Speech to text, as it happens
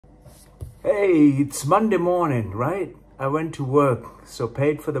Hey, it's Monday morning, right? I went to work, so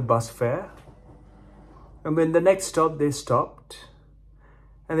paid for the bus fare. And when the next stop, they stopped.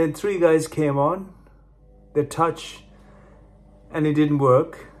 And then 3 guys came on. They touched, and it didn't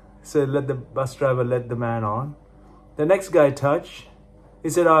work. So let the bus driver let the man on. The next guy touched. He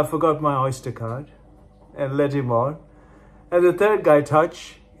said, "Oh, I forgot my Oyster card," and let him on. And the third guy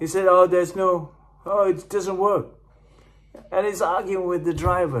touched. He said, "Oh, it doesn't work." And he's arguing with the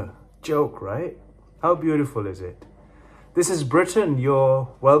driver. Joke, right? How beautiful is it? This is Britain. You're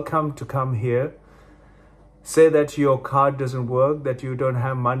welcome to come here. Say that your card doesn't work, that you don't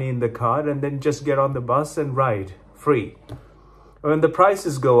have money in the card, and then just get on the bus and ride free. When the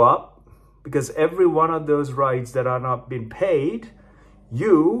prices go up, because every one of those rides that are not being paid,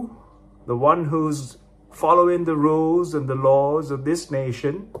 you, the one who's following the rules and the laws of this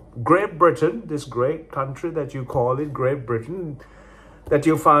nation, Great Britain, this great country that you call it, Great Britain, that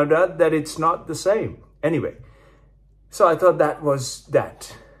you found out that it's not the same. Anyway, so I thought that was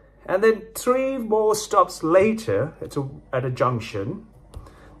that. And then 3 more stops later, at a junction,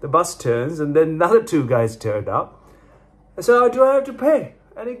 the bus turns, and then another 2 guys turned up. I said, "Oh, do I have to pay?"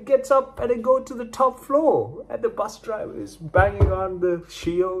 And it gets up and it goes to the top floor. And the bus driver is banging on the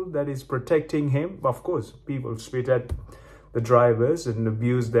shield that is protecting him. Of course, people spit at the drivers and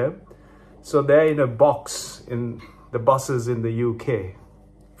abuse them. So they're in a box in the buses in the UK.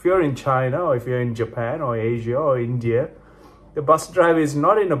 If you're in China, or if you're in Japan or Asia or India, the bus driver is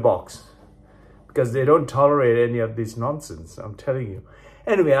not in a box because they don't tolerate any of this nonsense, I'm telling you.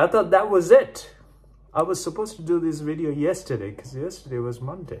 Anyway, I thought that was it. I was supposed to do this video yesterday because yesterday was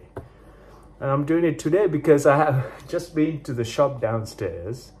Monday. And I'm doing it today because I have just been to the shop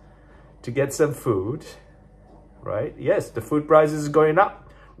downstairs to get some food, right? Yes, the food price is going up.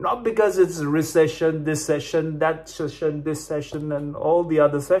 Not because it's a recession, this session, that session, this session, and all the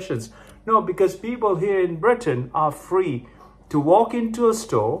other sessions. No, because people here in Britain are free to walk into a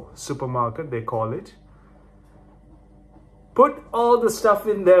store, supermarket they call it, put all the stuff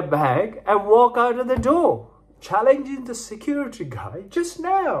in their bag and walk out of the door, challenging the security guy just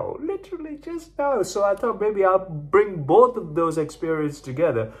now, literally just now. So I thought maybe I'll bring both of those experiences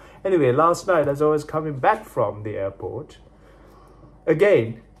together. Anyway, last night as I was coming back from the airport,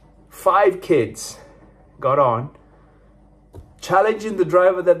 again, 5 kids got on, challenging the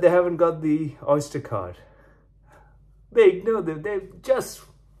driver that they haven't got the Oyster card. They ignored them. They just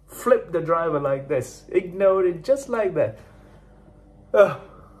flipped the driver like this. Ignored it just like that.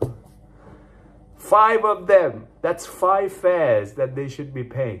 5 of them. That's 5 fares that they should be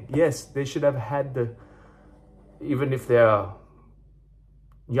paying. Yes, they should have had even if they are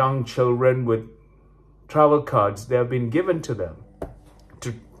young children with travel cards, they have been given to them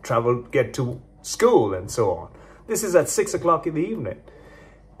to travel, get to school and so on. This is at 6 o'clock in the evening.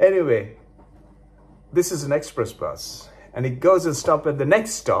 Anyway, this is an express bus and it goes and stops at the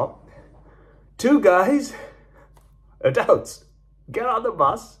next stop. 2 guys, adults, get on the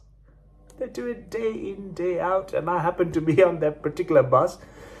bus. They do it day in, day out. And I happen to be on that particular bus,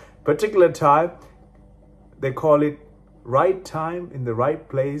 particular time. They call it right time in the right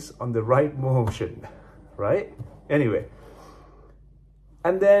place on the right motion, right? Anyway.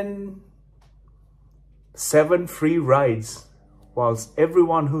 And then 7 free rides whilst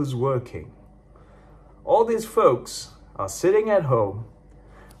everyone who's working. All these folks are sitting at home,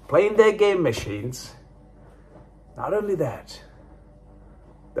 playing their game machines. Not only that,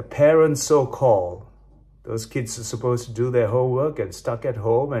 the parents so-called, those kids are supposed to do their homework and stuck at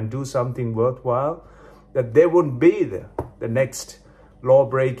home and do something worthwhile, that they wouldn't be the next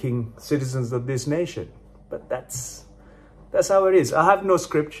law-breaking citizens of this nation. But that's how it is. I have no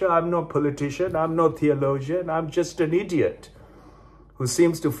scripture. I'm no politician. I'm no theologian. I'm just an idiot who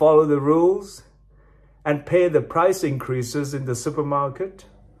seems to follow the rules and pay the price increases in the supermarket,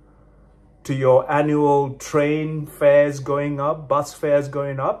 to your annual train fares going up, bus fares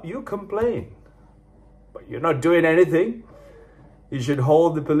going up. You complain, but you're not doing anything. You should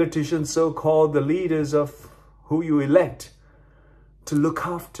hold the politicians, so-called the leaders of who you elect, to look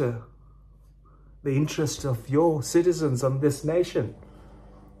after the interest of your citizens on this nation.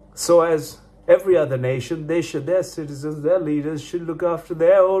 So as every other nation, their citizens, their leaders should look after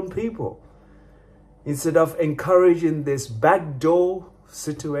their own people, instead of encouraging this backdoor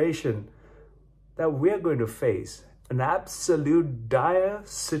situation that we're going to face, an absolute dire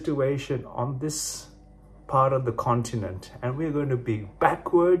situation on this part of the continent. And we're going to be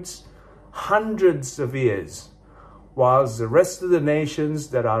backwards hundreds of years, whilst the rest of the nations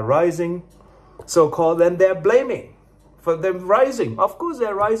that are rising, so-called, and they're blaming for them rising. Of course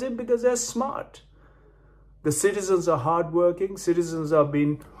they're rising because they're smart. The citizens are hardworking. Citizens are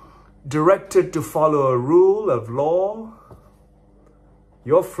being directed to follow a rule of law,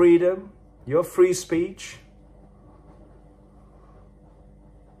 your freedom, your free speech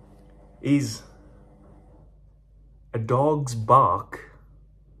is a dog's bark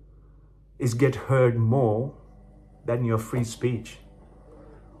is get heard more than your free speech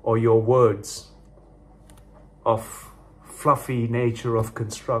or your words of fluffy nature of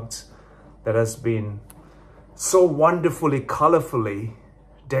constructs that has been so wonderfully, colorfully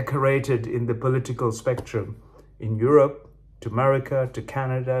decorated in the political spectrum in Europe, to America, to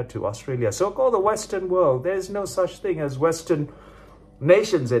Canada, to Australia, so-called the Western world. There's no such thing as Western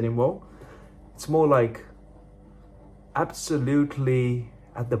nations anymore. It's more like absolutely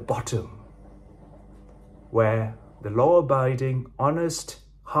at the bottom, where the law-abiding, honest,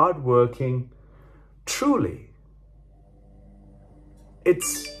 hard-working, truly,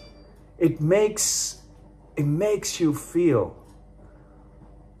 it makes you feel,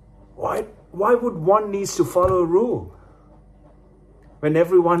 why would one needs to follow a rule when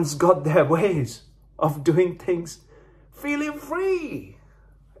everyone's got their ways of doing things, feeling free,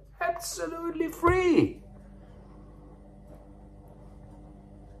 absolutely free?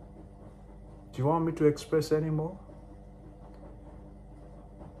 Do you want me to express any more?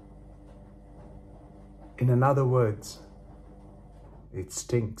 In other words, it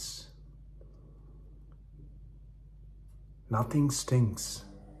stinks. Nothing stinks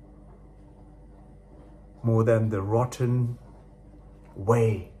more than the rotten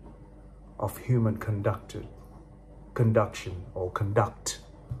way of human conduct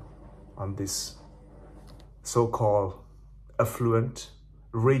on this so-called affluent,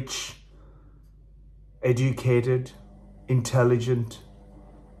 rich, educated, intelligent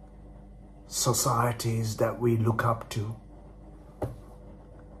societies that we look up to.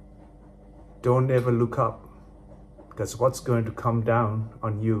 Don't ever look up, because what's going to come down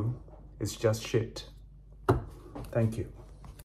on you is just shit. Thank you.